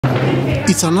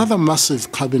It's another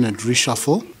massive cabinet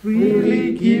reshuffle.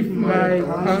 Freely give my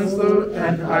counsel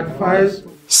and advice.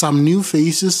 Some new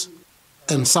faces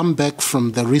and some back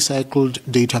from the recycled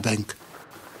data bank.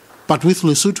 But with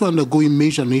Lesotho undergoing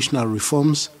major national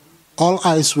reforms, all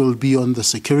eyes will be on the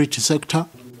security sector.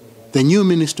 The new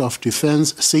Minister of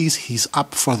Defense says he's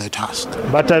up for the task.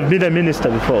 But I've been a minister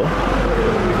before.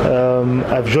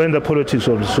 I've joined the politics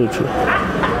of Lesotho,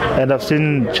 and I've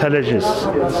seen challenges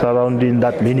surrounding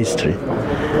that ministry.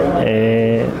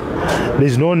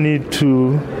 There's no need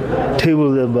to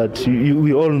table them, but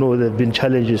we all know there have been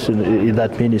challenges in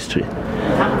that ministry.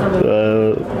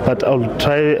 But I'll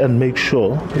try and make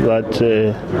sure that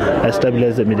I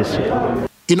stabilize the ministry.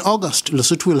 In August,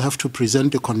 Lesotho will have to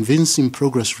present a convincing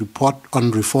progress report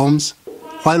on reforms,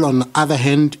 while on the other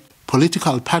hand,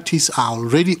 political parties are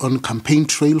already on campaign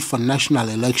trail for national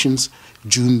elections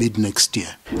June mid-next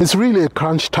year. It's really a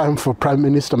crunch time for Prime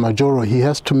Minister Majoro. He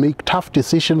has to make tough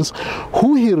decisions.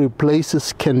 Who he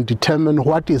replaces can determine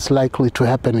what is likely to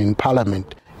happen in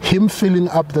Parliament. Him filling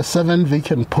up the 7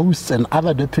 vacant posts and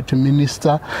other deputy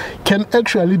minister can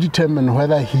actually determine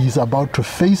whether he is about to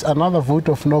face another vote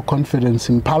of no confidence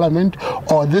in Parliament,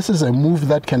 or this is a move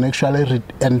that can actually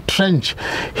entrench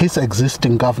his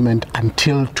existing government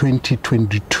until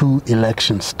 2022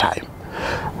 elections time.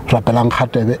 Rapelang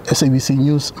Khatebe, SABC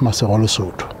News,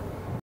 Lesotho.